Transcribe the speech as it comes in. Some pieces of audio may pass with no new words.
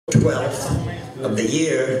12th of the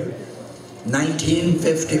year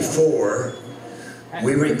 1954,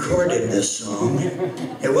 we recorded this song.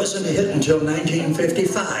 It wasn't a hit until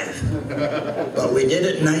 1955, but we did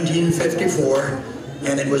it in 1954,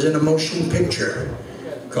 and it was in a motion picture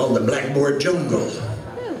called The Blackboard Jungle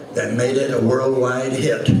that made it a worldwide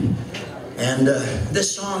hit. And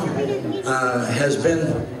this song has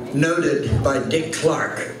been noted by Dick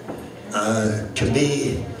Clark to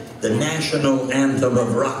be the national anthem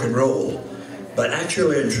of rock and roll. But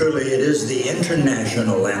actually and truly, it is the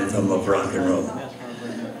international anthem of rock and roll.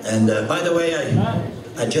 And by the way,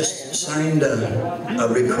 I just signed a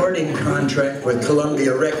recording contract with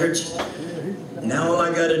Columbia Records. Now all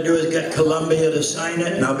I got to do is get Columbia to sign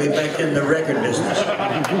it, and I'll be back in the record business.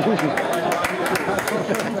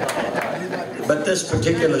 But this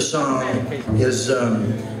particular song is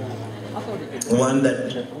one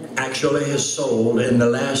that actually has sold in the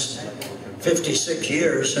last 56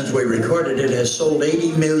 years since we recorded it, has sold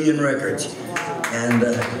 80 million records. And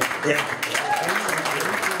yeah.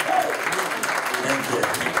 Thank you.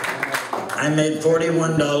 I made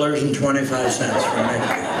 $41.25 from it.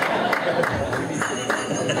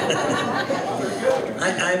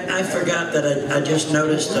 I forgot that I just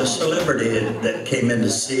noticed a celebrity that came in to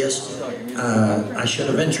see us. I should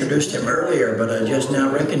have introduced him earlier, but I just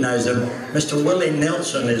now recognize him. Mr. Willie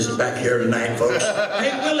Nelson is back here tonight, folks.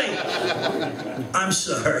 Hey, Willie! I'm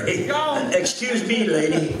sorry. Excuse me,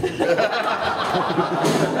 lady.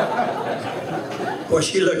 Well,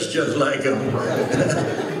 she looks just like him.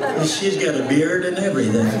 She's got a beard and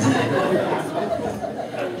everything.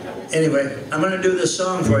 Anyway, I'm going to do this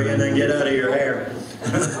song for you and then get out of your hair.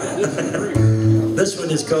 This one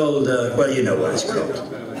is called, well, you know what it's called.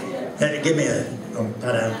 Hey, give me a,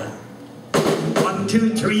 1,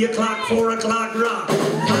 2, 3 o'clock, 4 o'clock, rock.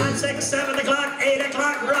 5, 6, 7 o'clock, 8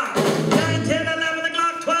 o'clock, rock. 9, 10, 11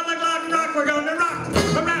 o'clock, 12 o'clock, rock. We're going to rock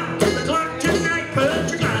around the clock tonight. Put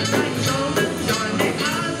your glass bags on and join the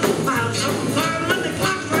clock. I'll have some fun when the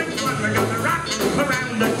clock strikes 1. We're going to rock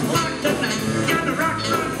around the clock tonight. Gonna rock,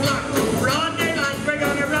 rock, rock. Broad daylight, we're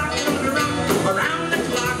going to rock around the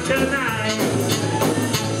clock tonight.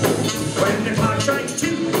 When the clock strikes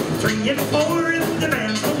 2, 3, and 4, and the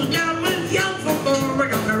band goes down with yell for more, we're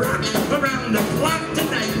gonna rock around the clock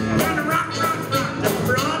tonight. Gonna rock, rock, rock.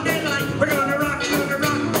 Broad daylight, we're gonna rock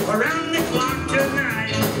around the clock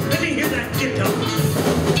tonight. Let me hear that guitar.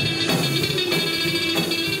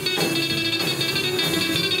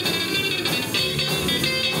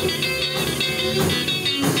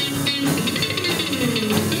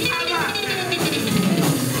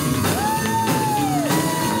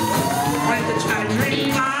 When the time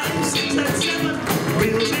rings 5, 6, and 7,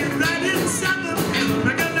 we'll be right in 7, and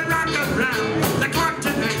we're gonna rock around the clock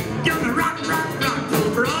tonight. Gonna rock, rock, rock till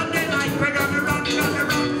broad daylight. We're gonna rock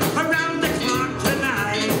around the clock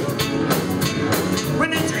tonight.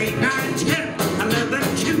 When it's 8, 9, 10,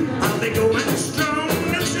 11, 2, I'll be going strong,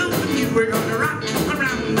 and so with you. We're gonna rock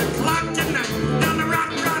around the clock tonight. Gonna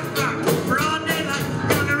rock, rock, rock till broad daylight.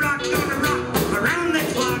 Gonna rock around the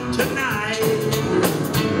clock tonight.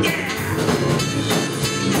 Yeah!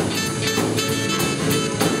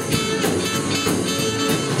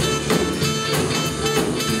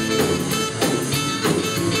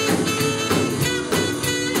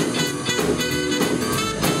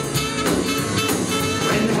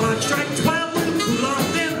 When the clock strikes 12, we'll cool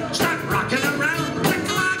off then. Start rocking around the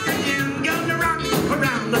clock again. Gonna rock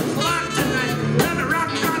around the clock tonight. Gonna rock,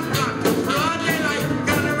 rock, rock. Broad daylight.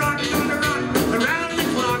 Gonna rock around the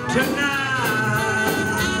clock tonight.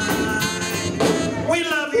 We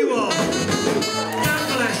love you all. God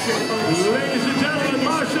bless you, folks. Ladies and gentlemen,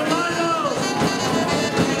 Marshall Lytle!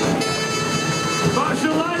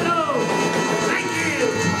 Marshall Lytle! Thank you.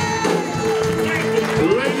 Thank you.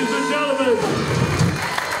 Ladies and gentlemen,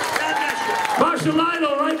 God bless you. Marshall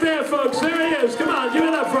Lytle right there, folks. There he is. Come on, give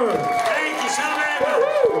it up for him. Thank you so very much.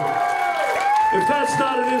 Woo! If that's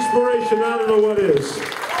not an inspiration, I don't know what is.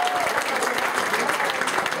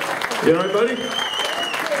 You all right, buddy?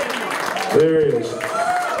 There he is.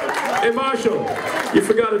 Hey, Marshall, you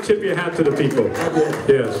forgot to tip your hat to the people. I did.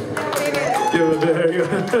 Yes. Give it there. You go.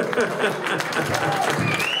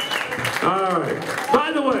 All right.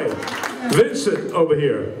 By the way, Vincent over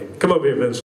here. Come over here, Vincent.